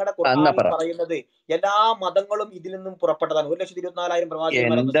പോകുന്നത്. ഞങ്ങളുടെ ഖുർആനിൽ പറയുന്നത് എല്ലാ മതങ്ങളും ഇതിൽ നിന്നും പുറപ്പെട്ടതാണ്. 1,24,000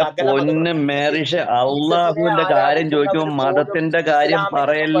 എന്റെ പൊന്ന് മേരീഷ്, അള്ളാഹുവിന്റെ കാര്യം ചോദിക്കുമ്പോൾ മതത്തിന്റെ കാര്യം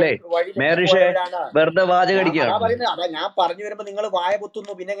പറയല്ലേ മേരീഷെ. വെറുതെ വാചകടിക്കുകയാണ് അതാ ഞാൻ പറഞ്ഞു വരുമ്പോ നിങ്ങൾ വായ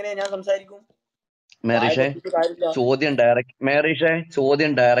പൊത്തുന്നു. പിന്നെ എങ്ങനെയാ ഞാൻ സംസാരിക്കും? മേരീഷെ ചോദ്യം ഡയറക്റ്റ്. മേരീഷെ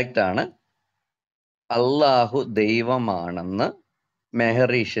ചോദ്യം ഡയറക്റ്റ് ആണ്. അള്ളാഹു ദൈവമാണെന്ന്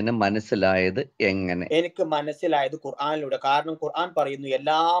മെഹറീഷിന് മനസ്സിലായത് എങ്ങനെ? എനിക്ക് മനസ്സിലായത് ഖുർആനിലൂടെ. കാരണം ഖുർആൻ പറയുന്നു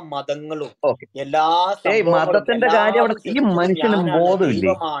എല്ലാ മതങ്ങളും എല്ലാ മതത്തിന്റെ കാര്യം അവിടെ ഈ മനുഷ്യന്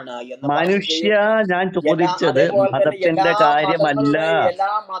ബോധമില്ലേ? മനുഷ്യ, ഞാൻ ചോദിച്ചത് മതത്തിന്റെ കാര്യമല്ല.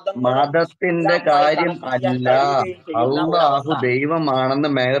 മതത്തിന്റെ കാര്യം അല്ല. അള്ളാഹു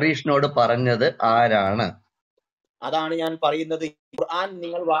ദൈവമാണെന്ന് മെഹറീഷിനോട് പറഞ്ഞത് ആരാണ്? അതാണ് ഞാൻ പറയുന്നത്. ഖുർആൻ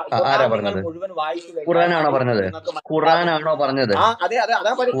നിങ്ങൾ ആരാ പറഞ്ഞത്? മുഴുവൻ വായിച്ചു. ഖുർആനാണോ പറഞ്ഞത്? ഖുർആനാണോ പറഞ്ഞത്?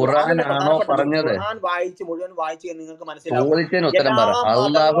 ഖുർആനാണോ പറഞ്ഞത്? ഖുർആൻ വായിച്ച് മുഴുവൻ വായിച്ച് നിങ്ങൾക്ക് മനസ്സിലാവും. ചോദിച്ചതിന് ഉത്തരം പറ.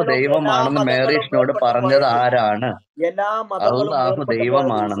 അള്ളാഹു ദൈവമാണെന്ന് മെഹറീഷിനോട് പറഞ്ഞത് ആരാണ്? അള്ളാഹു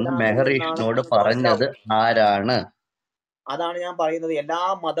ദൈവമാണെന്ന് മെഹറീഷിനോട് പറഞ്ഞത് ആരാണ്? അതാണ് ഞാൻ പറയുന്നത്. എല്ലാ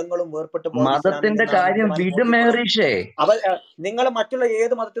മതങ്ങളും വേർപെട്ട് മതത്തിന്റെ കാര്യം വിട് മെഹറീഷേ. നിങ്ങൾ മറ്റുള്ള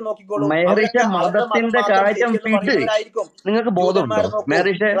ഏത് മതത്തിൽ നോക്കിക്കോളൂ. മെഹറീഷെ മതത്തിന്റെ കാര്യം വിട്. നിങ്ങൾക്ക് ബോധമുണ്ടോ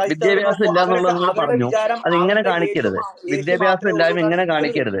മെഹറീഷെ? വിദ്യാഭ്യാസം ഇല്ല എന്നുള്ളത് നിങ്ങൾ പറഞ്ഞു. അത് ഇങ്ങനെ കാണിക്കരുത്. വിദ്യാഭ്യാസം ഇല്ലായ്മ ഇങ്ങനെ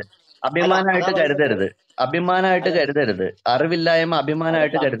കാണിക്കരുത്. അഭിമാനമായിട്ട് കരുതരുത്. അഭിമാനമായിട്ട് കരുതരുത്. അറിവില്ലായ്മ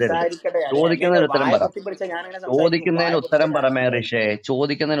അഭിമാനമായിട്ട് കരുതരുത്. ചോദിക്കുന്നതിന് ഉത്തരം പറ. ചോദിക്കുന്നതിന് ഉത്തരം പറ മേറീഷേ.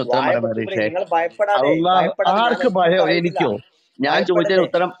 ചോദിക്കുന്നതിന് ഉത്തരം പറ മേറീഷേ. ആർക്ക് ഭയം? എനിക്കോ? ഞാൻ ചോദിച്ചതിന്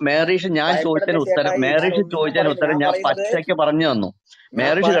ഉത്തരം മേറീഷ്. ഞാൻ ചോദിച്ചതിന് ഉത്തരം മേറീഷ് ചോദിച്ചതിന് ഉത്തരം ഞാൻ പച്ചയ്ക്ക് പറഞ്ഞു തന്നു.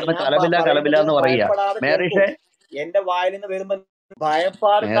 മേറീഷ് കിടന്ന് കലപില എന്ന് പറയുക. മേറീഷെ എന്റെ വായിൽ നിന്ന് വരുമ്പോ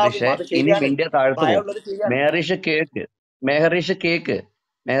മേറീഷെ ഇനി മിണ്ടിയ താഴ്ത്തു പോകും. മേറീഷ് കേക്ക്. മെഹറീഷ് കേക്ക്.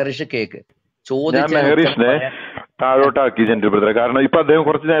 മെഹറീഷ് കേക്ക്. മെഹറീഷിനെ താഴോട്ടാക്കി ജെന്റിൽ ബ്രദറെ. കാരണം ഇപ്പൊ അദ്ദേഹം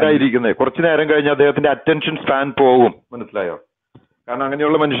കുറച്ചു നേരം ഇരിക്കുന്നത്. കുറച്ചു നേരം കഴിഞ്ഞ് അദ്ദേഹത്തിന്റെ അറ്റൻഷൻ സ്പാൻ പോകും. മനസ്സിലായോ? കാരണം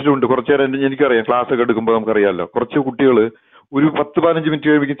അങ്ങനെയുള്ള മനുഷ്യരുണ്ട്. കുറച്ചു നേരം എനിക്കറിയാം. ക്ലാസ് ഒക്കെ എടുക്കുമ്പോൾ നമുക്കറിയാമല്ലോ. കുറച്ച് കുട്ടികൾ ഒരു 10-15 മിനിറ്റ്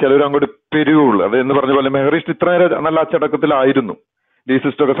കഴിയുമ്പോൾ ചിലർ അങ്ങോട്ട് പെരുകുള്ളൂ. അത് എന്ന് പറഞ്ഞ പോലെ മെഹറീഷ് ഇത്ര നേരം നല്ല അച്ചടക്കത്തിലായിരുന്നു.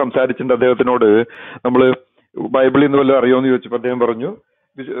 ലീസിസ്റ്റൊക്കെ സംസാരിച്ചിട്ടുണ്ട് അദ്ദേഹത്തിനോട്. നമ്മള് ബൈബിളിൽ നിന്ന് വല്ലതും അറിയോന്ന് ചോദിച്ചപ്പോൾ അദ്ദേഹം പറഞ്ഞു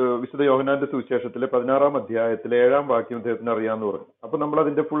വിശുദ്ധ യോഹന്നാന്റെ സുവിശേഷത്തിലെ 16-ാം അധ്യായത്തിലെ 7-ാം വാക്യം അദ്ദേഹത്തിന് അറിയാമെന്ന് പറഞ്ഞു. അപ്പൊ നമ്മൾ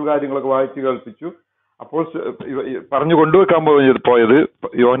അതിന്റെ ഫുൾ കാര്യങ്ങളൊക്കെ വായിച്ച് കേൾപ്പിച്ചു. അപ്പോൾ പറഞ്ഞു കൊണ്ടുവെക്കാൻ പോയത്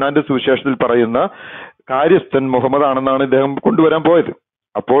യോഹന്നാന്റെ സുവിശേഷത്തിൽ പറയുന്ന കാര്യസ്ഥൻ മുഹമ്മദ് ആണെന്നാണ് ഇദ്ദേഹം കൊണ്ടുവരാൻ പോയത്.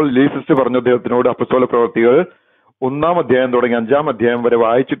 അപ്പോൾ ലീസിസ്റ്റ് പറഞ്ഞു അദ്ദേഹത്തിനോട് അപ്പസ്തോല പ്രവർത്തികൾ 1-ാം അധ്യായം തുടങ്ങി 5-ാം അധ്യായം വരെ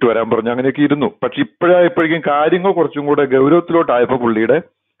വായിച്ചിട്ട് വരാൻ പറഞ്ഞു. അങ്ങനെയൊക്കെ ഇരുന്നു. പക്ഷെ ഇപ്പോഴായപ്പോഴേക്കും കാര്യങ്ങൾ കുറച്ചും കൂടെ ഗൗരവത്തിലോട്ടായപ്പോൾ പുള്ളിയുടെ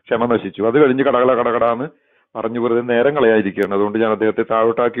ക്ഷമ നശിച്ചു. അത് കഴിഞ്ഞ് കടകടാന്ന് പറഞ്ഞു വെറുതെ നേരം കളയാതിരിക്കുകയാണ്. അതുകൊണ്ട് ഞാൻ അദ്ദേഹത്തെ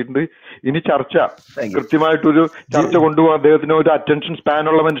താഴോട്ടാക്കിയിട്ടുണ്ട്. ഇനി ചർച്ച കൃത്യമായിട്ടൊരു ചർച്ച കൊണ്ടുപോകാൻ അദ്ദേഹത്തിന് ഒരു അറ്റൻഷൻ സ്പാൻ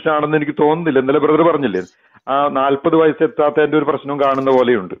ഉള്ള മനുഷ്യനാണെന്ന് എനിക്ക് തോന്നുന്നില്ല. ഇന്നലെ ബ്രദർ പറഞ്ഞില്ലേ, ആ 40 വയസ്സെത്താത്തതിന്റെ ഒരു പ്രശ്നവും കാണുന്ന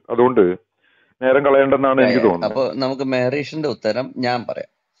പോലെയുണ്ട്. അതുകൊണ്ട് നേരം കളയേണ്ടെന്നാണ് എനിക്ക് തോന്നുന്നത്. അപ്പൊ നമുക്ക് മേറീഷിന്റെ ഉത്തരം ഞാൻ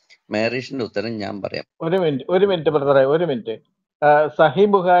പറയാം. മേറീഷിന്റെ ഉത്തരം ഞാൻ പറയാം. ഒരു മിനിറ്റ് ബ്രദറെ, ഒരു മിനിറ്റ്. സഹീ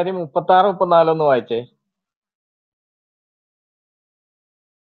ബുഖാരി 36-34 ഒന്ന് വായിച്ചേ.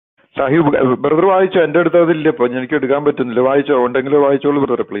 സാഹിബ് ബ്രദർ വായിച്ചോ? എന്റെ അടുത്ത് അതില്ല. ഇപ്പൊ എനിക്ക് എടുക്കാൻ പറ്റുന്നില്ല. വായിച്ചോ? ഉണ്ടെങ്കിൽ വായിച്ചോളൂ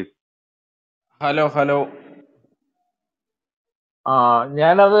ബ്രദർ പ്ലീസ്. ഹലോ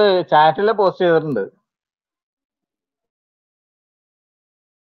ഞാനത് ചാറ്റില് പോസ്റ്റ് ചെയ്തിട്ടുണ്ട്.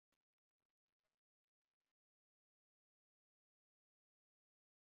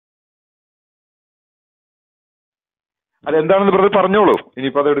 അതെന്താണെന്ന് ബ്രദർ പറഞ്ഞോളൂ.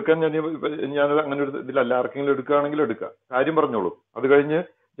 ഇനിയിപ്പോ അത് എടുക്കാൻ ഞാനത് അങ്ങനെ ഒരു ഇതിലല്ല. ആർക്കെങ്കിലും എടുക്കുകയാണെങ്കിൽ എടുക്കാം. കാര്യം പറഞ്ഞോളൂ. അത് കഴിഞ്ഞ്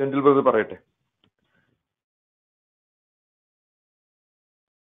ജെന്റിൽ ബ്രദർ പറയട്ടെ.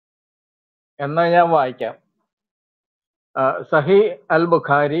 എന്നാ ഞാൻ വായിക്കാം. സഹി അൽ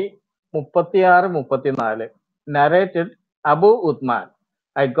Bukhari 36-34. Narrated Abu ഉത്മാൻ.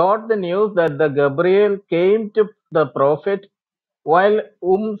 I got the news that the Gabriel came to the prophet while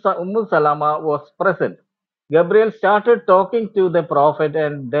Salama was present. Gabriel started talking to the prophet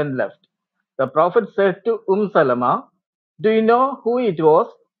and then left. The prophet said to Salama, "Do you know who it was?"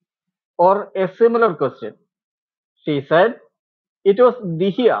 Or a similar question. She said, "It was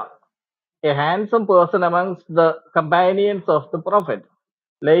Dihya, a handsome person amongst the companions of the prophet."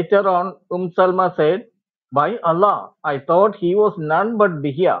 Later on, Salma said, "By Allah, I thought he was none but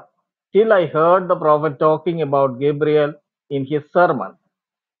Dihya, till I heard the prophet talking about Gabriel in his sermon."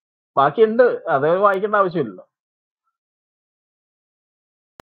 ബാക്കിയുണ്ട്, അത് വായിക്കേണ്ട ആവശ്യമില്ലല്ലോ.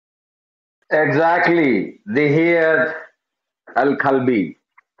 Exactly. Dihya al-Kalbi.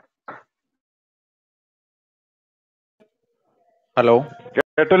 Hello,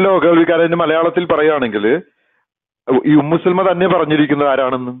 കേട്ടല്ലോ കേൾവിക്കാരൻ. മലയാളത്തിൽ പറയുകയാണെങ്കിൽ ഈ ഉമ്മുസൽമ തന്നെ പറഞ്ഞിരിക്കുന്നത്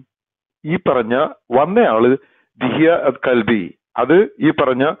ആരാണെന്ന്. ഈ പറഞ്ഞ വന്നയാള് ദിഹിയ അൽ കൽബി, അത് ഈ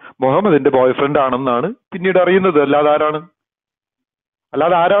പറഞ്ഞ മുഹമ്മദിന്റെ ബോയ് ഫ്രണ്ട് ആണെന്നാണ് പിന്നീട് അറിയുന്നത്.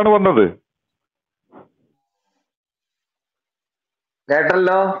 അല്ലാതെ ആരാണ് വന്നത്?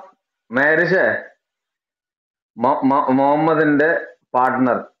 കേട്ടല്ലോ മേരിഷേ, മുഹമ്മദിന്റെ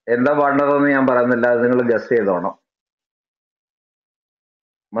പാർട്ട്ണർ. എന്താ പാർട്ട്ണർ എന്ന് ഞാൻ പറയുന്നില്ല, അത് നിങ്ങൾ ഗസ് ചെയ്തോണം.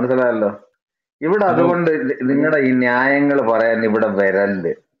 മനസ്സിലായല്ലോ? ഇവിടെ ഹലോ, അതുകൊണ്ട് നിങ്ങളുടെ ഈ ന്യായങ്ങൾ പറയാൻ ഇവിടെ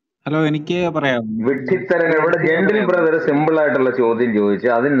വരല്ല്. ഹലോ, എനിക്ക് പറയാം. വിഡ്ഢിത്തരങ്ങൾ. ഇവിടെ ജെന്റിൽ ബ്രദർ സിമ്പിൾ ആയിട്ടുള്ള ചോദ്യം ചോദിച്ചു,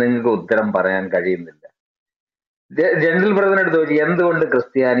 അതിന് നിങ്ങൾക്ക് ഉത്തരം പറയാൻ കഴിയുന്നില്ല. ജെന്റിൽ ബ്രദറിനടുത്ത് ചോദിച്ചു എന്തുകൊണ്ട്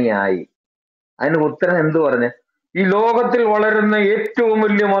ക്രിസ്ത്യാനിയായി, അതിന് ഉത്തരം എന്തു പറഞ്ഞ്, ഈ ലോകത്തിൽ വളരുന്ന ഏറ്റവും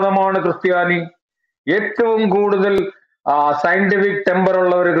വലിയ മതമാണ് ക്രിസ്ത്യാനി, ഏറ്റവും കൂടുതൽ സയന്റിഫിക് ടെമ്പർ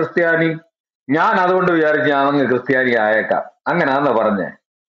ഉള്ള ഒരു ക്രിസ്ത്യാനി, ഞാൻ അതുകൊണ്ട് വിചാരിച്ചു ഞാൻ അങ്ങ് ക്രിസ്ത്യാനി ആയേക്കാം. അങ്ങനെയാണെന്നാ പറഞ്ഞേ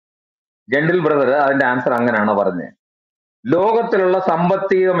ജെന്റിൽ ബ്രദർ. അതിന്റെ ആൻസർ അങ്ങനെയാണോ പറഞ്ഞേ? ലോകത്തിലുള്ള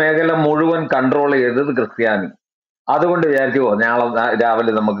സാമ്പത്തിക മേഖല മുഴുവൻ കൺട്രോൾ ചെയ്തത് ക്രിസ്ത്യാനി, അതുകൊണ്ട് വിചാരിച്ചു നാളെ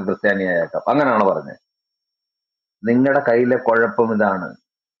രാവിലെ നമുക്ക് ക്രിസ്ത്യാനി ആയേക്കാം. അങ്ങനെയാണോ പറഞ്ഞത്? നിങ്ങളുടെ കയ്യിലെ കുഴപ്പം ഇതാണ്.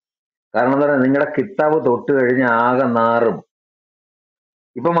 കാരണം എന്താ പറയുക, നിങ്ങളുടെ കിതാബ് തൊട്ട് കഴിഞ്ഞ് ആകെ നാറും.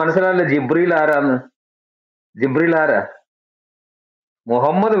 ഇപ്പൊ മനസ്സിലായല്ലോ ജിബ്രീൽ ആരാന്ന്. ജിബ്രീൽ ആരാ?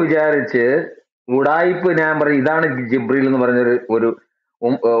 മുഹമ്മദ് വിചാരിച്ച് ഉടായിപ്പ് ഞാൻ പറയും ഇതാണ് ജിബ്രീൽ എന്ന് പറഞ്ഞൊരു ഒരു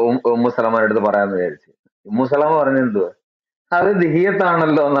ഉമ്മുസലമാന്റെ അടുത്ത് പറയാന്ന് വിചാരിച്ച്. ഉമ്മുസലമ പറഞ്ഞെന്തുവാ, അത്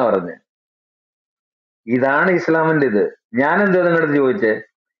ദിഹിയത്താണല്ലോ എന്നാ പറഞ്ഞ്. ഇതാണ് ഇസ്ലാമിന്റെ ഇത്. ഞാൻ എന്തോ നിങ്ങളുടെ അടുത്ത് ചോദിച്ചേ,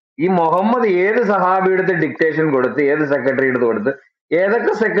 ഈ മുഹമ്മദ് ഏത് സഹാബിയുടെ ഡിക്റ്റേഷൻ കൊടുത്ത്, ഏത് സെക്രട്ടറി എടുത്ത് കൊടുത്ത്,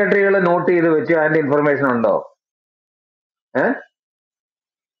 ഏതൊക്കെ സെക്രട്ടറികളെ നോട്ട് ചെയ്ത് വെച്ച് അതിന്റെ ഇൻഫർമേഷൻ ഉണ്ടോ?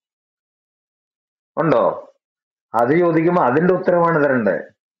 ഉണ്ടോ? അത് ചോദിക്കുമ്പോ അതിന്റെ ഉത്തരവാണ് തരണ്ടേ.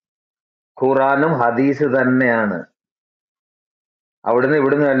 ഖുറാനും ഹദീസ് തന്നെയാണ്. അവിടുന്ന്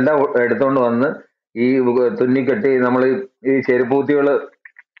ഇവിടുന്ന് എല്ലാം എടുത്തോണ്ട് വന്ന് ഈ തുന്നിക്കെട്ടി നമ്മൾ ഈ ചെരുപ്പൂത്തികള്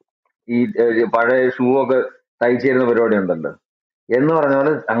ഈ പഴയ ഷൂ ഒക്കെ തയ്ച്ചിരുന്ന പരിപാടി ഉണ്ടല്ലോ, എന്ന് പറഞ്ഞ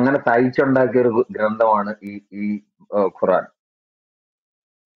പോലെ അങ്ങനെ തയ്ച്ചുണ്ടാക്കിയ ഒരു ഗ്രന്ഥമാണ് ഈ ഖുറാൻ.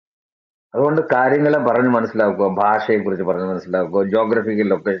 അതുകൊണ്ട് കാര്യങ്ങളെ പറഞ്ഞ് മനസ്സിലാക്കുക, ഭാഷയെ കുറിച്ച് പറഞ്ഞ് മനസ്സിലാക്കുക, ജോഗ്രഫിക്കൽ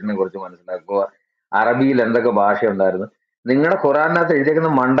ലൊക്കേഷനെ കുറിച്ച് മനസ്സിലാക്കുക, അറബിയിൽ എന്തൊക്കെ ഭാഷ ഉണ്ടായിരുന്നു. നിങ്ങളുടെ ഖുറാനകത്ത്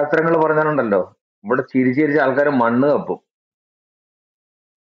എഴുതിയേക്കുന്ന മണ്ടത്തരങ്ങൾ പറഞ്ഞാലുണ്ടല്ലോ, ഇവിടെ ചിരിച്ചിരിച്ച് ആൾക്കാർ മണ്ണ് കപ്പും.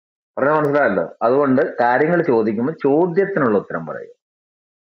 പറഞ്ഞാൽ മനസ്സിലായല്ലോ? അതുകൊണ്ട് കാര്യങ്ങൾ ചോദിക്കുമ്പോൾ ചോദ്യത്തിനുള്ള ഉത്തരം പറയുക.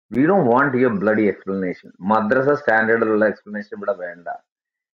 We don't want your bloody explanation. Madrasa സ്റ്റാൻഡേർഡിലുള്ള explanation ഇവിടെ വേണ്ട.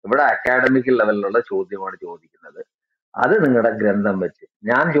 ഇവിടെ അക്കാഡമിക് ലെവലിലുള്ള ചോദ്യമാണ് ചോദിക്കുന്നത്. അത് നിങ്ങളുടെ ഗ്രന്ഥം വെച്ച്.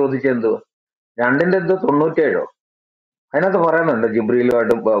 ഞാൻ ചോദിച്ചെന്തോ 2:97 അതിനകത്ത് പറയുന്നുണ്ട്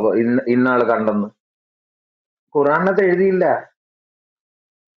ജിബ്രീലുമായിട്ട് ഇന്നാള് കണ്ടെന്ന്. ഖുറാനകത്ത് എഴുതിയില്ല.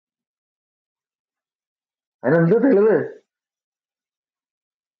 അതിനെന്ത് തെളിവ്?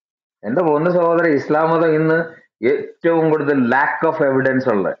 എന്റെ പൊന്നു സഹോദര, ഇസ്ലാം മതം ഇന്ന് ഏറ്റവും കൂടുതൽ ലാക്ക് ഓഫ്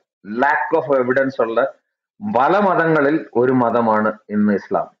എവിഡൻസ് ഉള്ള പല മതങ്ങളിൽ ഒരു മതമാണ് ഇന്ന്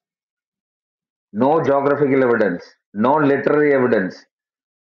ഇസ്ലാം. No geographical evidence, no literary evidence,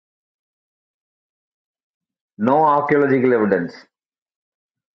 no archaeological evidence,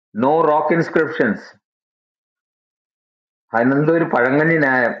 no rock inscriptions. അതിനെന്തോ ഒരു പഴങ്കഞ്ഞി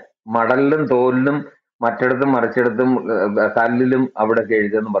ന്യായം, മടലിലും തോലിലും മറ്റിടത്തും മറിച്ചിടത്തും കല്ലിലും അവിടെയൊക്കെ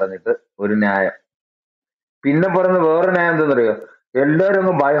എഴുതിയെന്ന് പറഞ്ഞിട്ട് ഒരു ന്യായം. പിന്നെ പറയുന്ന വേറെ ന്യായം എന്താണെന്നറിയോ, എല്ലാവരും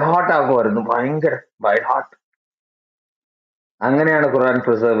അങ്ങ് ബൈഹാർട്ട് ആക്കുമായിരുന്നു, ഭയങ്കര ബൈഹാർട്ട്. അങ്ങനെയാണ് ഖുർആൻ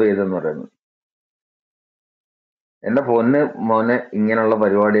പ്രിസർവ് ചെയ്തെന്ന് പറയുന്നത്. എന്റെ പൊന്ന് മോനെ, ഇങ്ങനെയുള്ള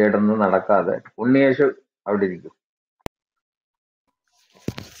പരിപാടിയായിട്ടൊന്നും നടക്കാതെ ഉണ്ണിയേശു അവിടെ ഇരിക്കും.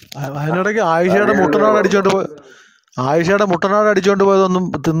 അതിനിടയ്ക്ക് ആയിഷയുടെ മുട്ടനാട് അടിച്ചോണ്ട് പോയതൊന്നും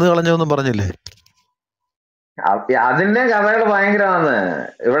തിന്നു കളഞ്ഞൊന്നും പറഞ്ഞില്ലേ? അതിന്റെ കഥകൾ ഭയങ്കരമാണ്.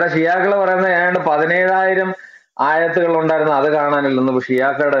 ഇവിടെ ഷിയാക്കള് പറയുന്ന ഏതാണ്ട് 17,000 ആയത്തുകൾ ഉണ്ടായിരുന്നു, അത് കാണാനില്ലെന്ന്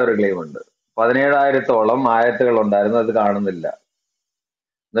ഷിയാക്കളുടെ ഒരു ക്ലെയിം ഉണ്ട്. 17,000-ഓളം ആയത്തുകൾ ഉണ്ടായിരുന്നു, അത് കാണുന്നില്ല.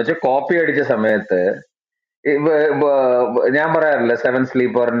 എന്നുവെച്ചാൽ കോപ്പി അടിച്ച സമയത്ത് ഞാൻ പറയാറില്ല സെവൻ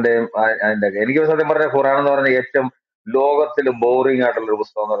സ്ലീപ്പറിന്റെയും അതിന്റെ ഒക്കെ. എനിക്ക് സത്യം പറഞ്ഞ ഖുറാൻ എന്ന് പറഞ്ഞ ഏറ്റവും ലോകത്തിൽ ബോറിംഗ് ആയിട്ടുള്ള ഒരു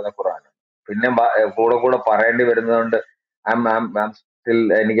പുസ്തകം എന്ന് പറഞ്ഞ ഖുറാൻ. പിന്നെ കൂടെ കൂടെ പറയേണ്ടി വരുന്നതുകൊണ്ട് സ്റ്റിൽ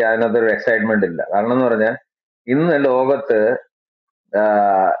എനിക്ക് അതിനകത്തൊരു എക്സൈറ്റ്മെന്റ് ഇല്ല. കാരണം എന്ന് പറഞ്ഞാൽ ഇന്ന് ലോകത്ത്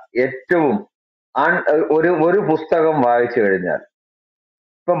ഏറ്റവും ഒരു പുസ്തകം വായിച്ചു കഴിഞ്ഞാൽ,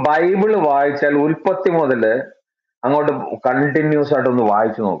 ഇപ്പൊ ബൈബിള് വായിച്ചാൽ ഉൽപ്പത്തി മുതല് അങ്ങോട്ട് കണ്ടിന്യൂസ് ആയിട്ടൊന്ന്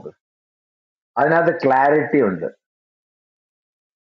വായിച്ചു നോക്ക്. അതിനകത്ത് ക്ലാരിറ്റി ഉണ്ട്.